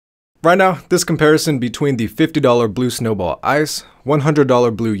Right now, this comparison between the $50 Blue Snowball iCE,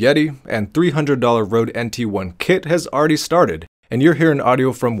 $100 Blue Yeti, and $300 Rode NT1 kit has already started, and you're hearing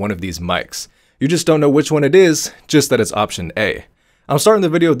audio from one of these mics. You just don't know which one it is, just that it's option A. I'm starting the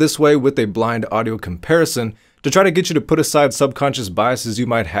video this way with a blind audio comparison to try to get you to put aside subconscious biases you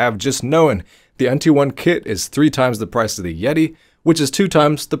might have just knowing the NT1 kit is 3 times the price of the Yeti, which is 2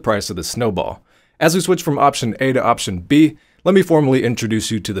 times the price of the Snowball. As we switch from option A to option B, let me formally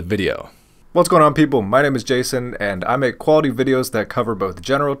introduce you to the video. What's going on, people? My name is Jason, and I make quality videos that cover both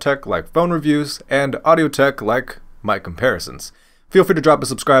general tech like phone reviews and audio tech like mic comparisons. Feel free to drop a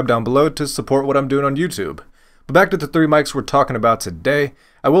subscribe down below to support what I'm doing on YouTube. But back to the 3 mics we're talking about today.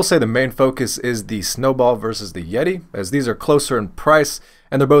 I will say the main focus is the Snowball versus the Yeti, as these are closer in price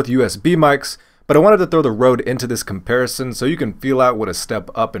and they're both USB mics, but I wanted to throw the Rode into this comparison so you can feel out what a step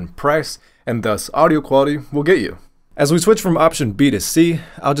up in price and thus audio quality will get you. As we switch from option B to C,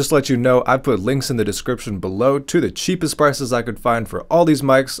 I'll just let you know I put links in the description below to the cheapest prices I could find for all these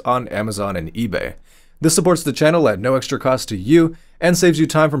mics on Amazon and eBay. This supports the channel at no extra cost to you and saves you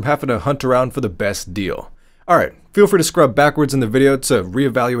time from having to hunt around for the best deal. Alright, feel free to scrub backwards in the video to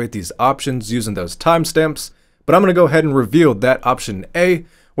reevaluate these options using those timestamps, but I'm going to go ahead and reveal that option A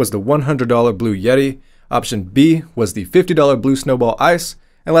was the $100 Blue Yeti, option B was the $50 Blue Snowball iCE,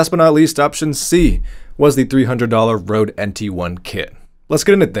 and last but not least, option C was the $300 Rode NT1 kit. Let's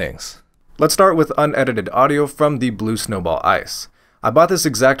get into things. Let's start with unedited audio from the Blue Snowball iCE. I bought this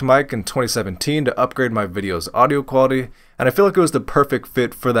exact mic in 2017 to upgrade my video's audio quality, and I feel like it was the perfect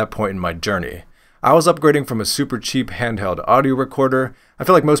fit for that point in my journey. I was upgrading from a super cheap handheld audio recorder. I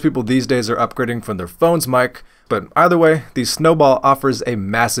feel like most people these days are upgrading from their phone's mic, but either way, the Snowball offers a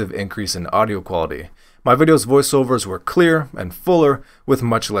massive increase in audio quality. My video's voiceovers were clear and fuller with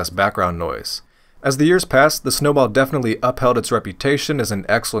much less background noise. As the years passed, the Snowball definitely upheld its reputation as an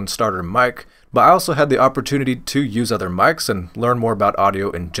excellent starter mic, but I also had the opportunity to use other mics and learn more about audio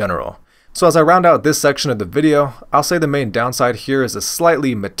in general. So as I round out this section of the video, I'll say the main downside here is a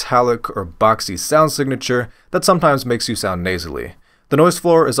slightly metallic or boxy sound signature that sometimes makes you sound nasally. The noise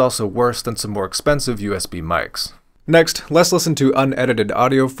floor is also worse than some more expensive USB mics. Next, let's listen to unedited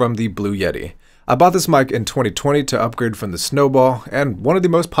audio from the Blue Yeti. I bought this mic in 2020 to upgrade from the Snowball, and one of the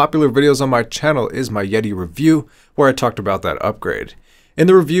most popular videos on my channel is my Yeti review, where I talked about that upgrade. In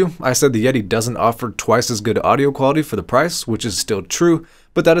the review, I said the Yeti doesn't offer twice as good audio quality for the price, which is still true,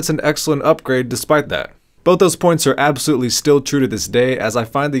 but that it's an excellent upgrade despite that. Both those points are absolutely still true to this day, as I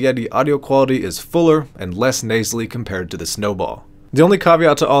find the Yeti audio quality is fuller and less nasally compared to the Snowball. The only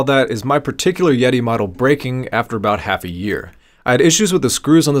caveat to all that is my particular Yeti model breaking after about half a year. I had issues with the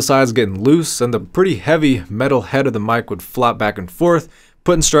screws on the sides getting loose, and the pretty heavy metal head of the mic would flop back and forth,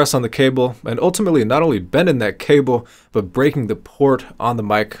 putting stress on the cable, and ultimately not only bending that cable, but breaking the port on the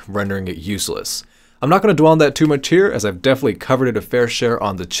mic, rendering it useless. I'm not going to dwell on that too much here, as I've definitely covered it a fair share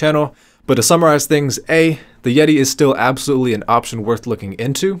on the channel, but to summarize things, A, the Yeti is still absolutely an option worth looking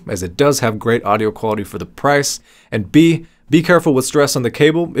into, as it does have great audio quality for the price, and B, be careful with stress on the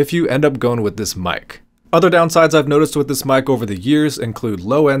cable if you end up going with this mic. Other downsides I've noticed with this mic over the years include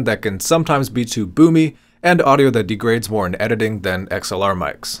low end that can sometimes be too boomy, and audio that degrades more in editing than XLR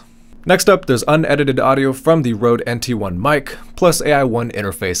mics. Next up, there's unedited audio from the Rode NT1 mic, plus AI1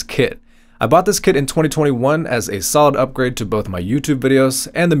 interface kit. I bought this kit in 2021 as a solid upgrade to both my YouTube videos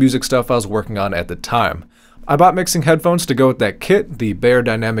and the music stuff I was working on at the time. I bought mixing headphones to go with that kit, the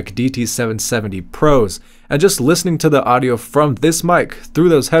Beyerdynamic DT770 Pros, and just listening to the audio from this mic through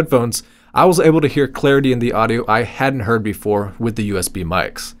those headphones, I was able to hear clarity in the audio I hadn't heard before with the USB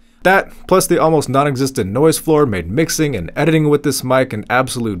mics. That, plus the almost non-existent noise floor, made mixing and editing with this mic an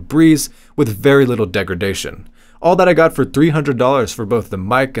absolute breeze with very little degradation. All that I got for $300 for both the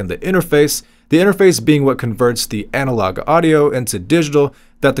mic and the interface being what converts the analog audio into digital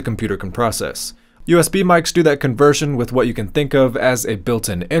that the computer can process. USB mics do that conversion with what you can think of as a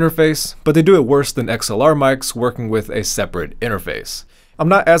built-in interface, but they do it worse than XLR mics working with a separate interface. I'm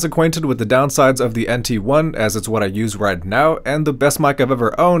not as acquainted with the downsides of the NT1 as it's what I use right now and the best mic I've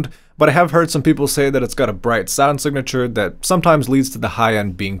ever owned, but I have heard some people say that it's got a bright sound signature that sometimes leads to the high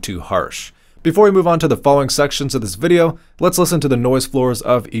end being too harsh. Before we move on to the following sections of this video, let's listen to the noise floors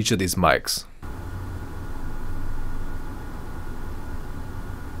of each of these mics.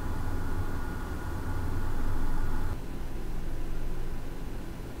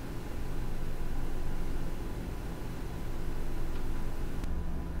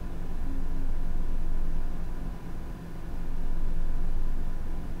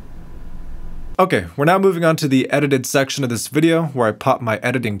 Okay, we're now moving on to the edited section of this video where I pop my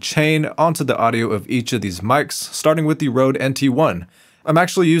editing chain onto the audio of each of these mics, starting with the Rode NT1. I'm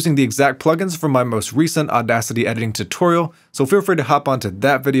actually using the exact plugins from my most recent Audacity editing tutorial, so feel free to hop onto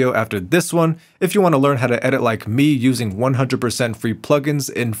that video after this one if you want to learn how to edit like me using 100% free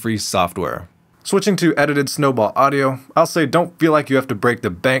plugins in free software. Switching to edited Snowball audio, I'll say don't feel like you have to break the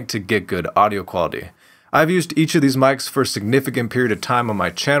bank to get good audio quality. I've used each of these mics for a significant period of time on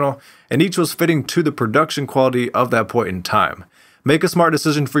my channel, and each was fitting to the production quality of that point in time. Make a smart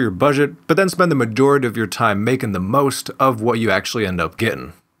decision for your budget, but then spend the majority of your time making the most of what you actually end up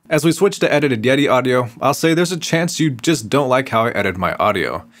getting. As we switch to edited Yeti audio, I'll say there's a chance you just don't like how I edit my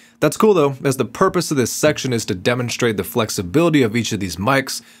audio. That's cool though, as the purpose of this section is to demonstrate the flexibility of each of these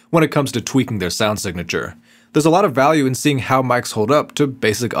mics when it comes to tweaking their sound signature. There's a lot of value in seeing how mics hold up to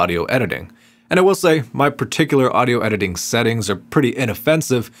basic audio editing. And I will say, my particular audio editing settings are pretty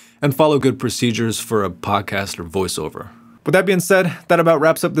inoffensive and follow good procedures for a podcast or voiceover. With that being said, that about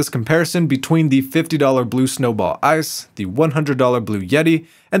wraps up this comparison between the $50 Blue Snowball iCE, the $100 Blue Yeti,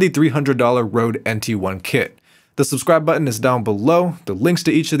 and the $300 Rode NT1 kit. The subscribe button is down below, the links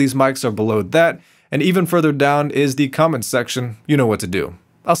to each of these mics are below that, and even further down is the comments section. You know what to do.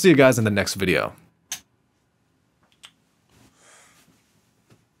 I'll see you guys in the next video.